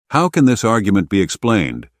How can this argument be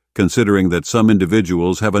explained, considering that some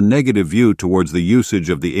individuals have a negative view towards the usage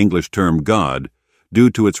of the English term God due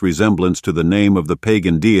to its resemblance to the name of the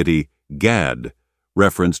pagan deity Gad,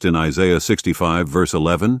 referenced in Isaiah 65 verse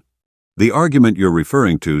 11? The argument you're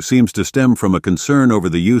referring to seems to stem from a concern over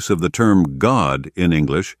the use of the term God in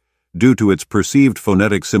English due to its perceived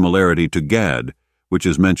phonetic similarity to Gad, which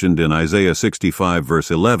is mentioned in Isaiah 65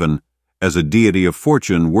 verse 11 as a deity of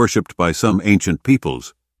fortune worshipped by some ancient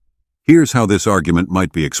peoples. Here's how this argument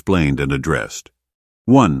might be explained and addressed.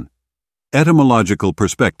 1. Etymological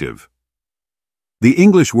perspective. The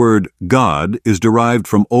English word God is derived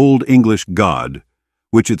from Old English God,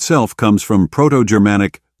 which itself comes from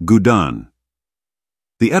Proto-Germanic gudan.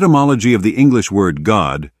 The etymology of the English word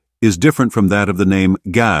God is different from that of the name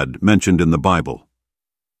Gad mentioned in the Bible.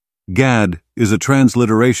 Gad is a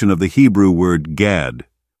transliteration of the Hebrew word Gad,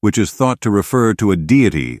 which is thought to refer to a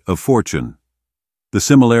deity of fortune. The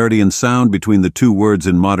similarity in sound between the two words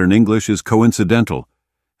in modern English is coincidental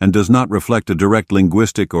and does not reflect a direct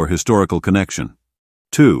linguistic or historical connection.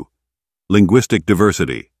 2. Linguistic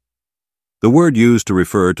diversity. The word used to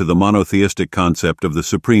refer to the monotheistic concept of the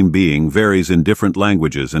supreme being varies in different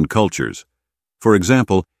languages and cultures. For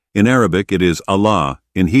example, in Arabic it is Allah,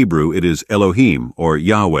 in Hebrew it is Elohim or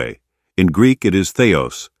Yahweh, in Greek it is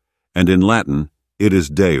Theos, and in Latin it is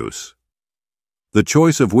Deus. The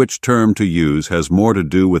choice of which term to use has more to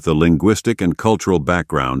do with the linguistic and cultural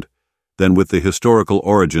background than with the historical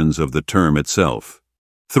origins of the term itself.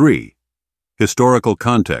 3. Historical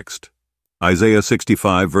context. Isaiah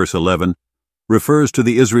 65 verse 11 refers to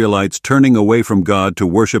the Israelites turning away from God to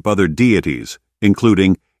worship other deities,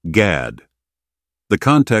 including Gad. The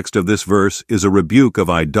context of this verse is a rebuke of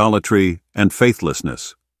idolatry and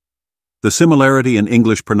faithlessness. The similarity in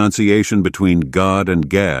English pronunciation between God and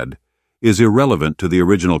Gad is irrelevant to the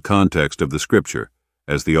original context of the scripture,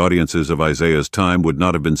 as the audiences of Isaiah's time would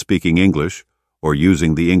not have been speaking English or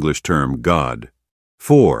using the English term God.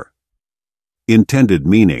 4. Intended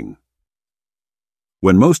meaning.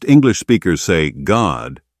 When most English speakers say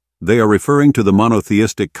God, they are referring to the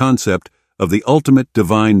monotheistic concept of the ultimate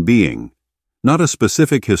divine being, not a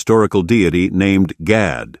specific historical deity named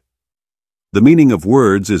Gad. The meaning of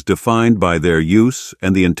words is defined by their use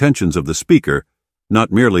and the intentions of the speaker, not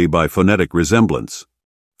merely by phonetic resemblance.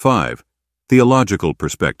 5. Theological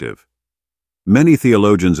perspective. Many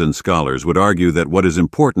theologians and scholars would argue that what is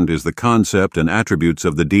important is the concept and attributes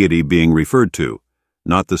of the deity being referred to,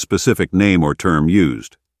 not the specific name or term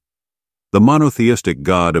used. The monotheistic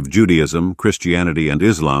God of Judaism, Christianity, and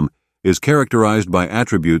Islam is characterized by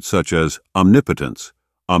attributes such as omnipotence,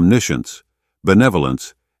 omniscience,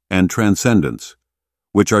 benevolence, and transcendence,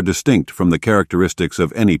 which are distinct from the characteristics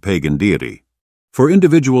of any pagan deity. For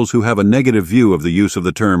individuals who have a negative view of the use of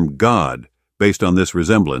the term God based on this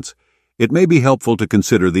resemblance, it may be helpful to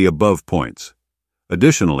consider the above points.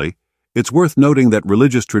 Additionally, it's worth noting that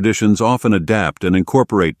religious traditions often adapt and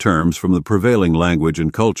incorporate terms from the prevailing language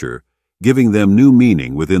and culture, giving them new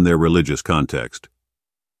meaning within their religious context.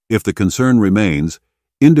 If the concern remains,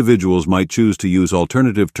 individuals might choose to use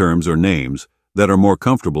alternative terms or names that are more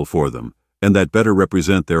comfortable for them and that better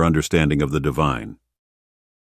represent their understanding of the divine.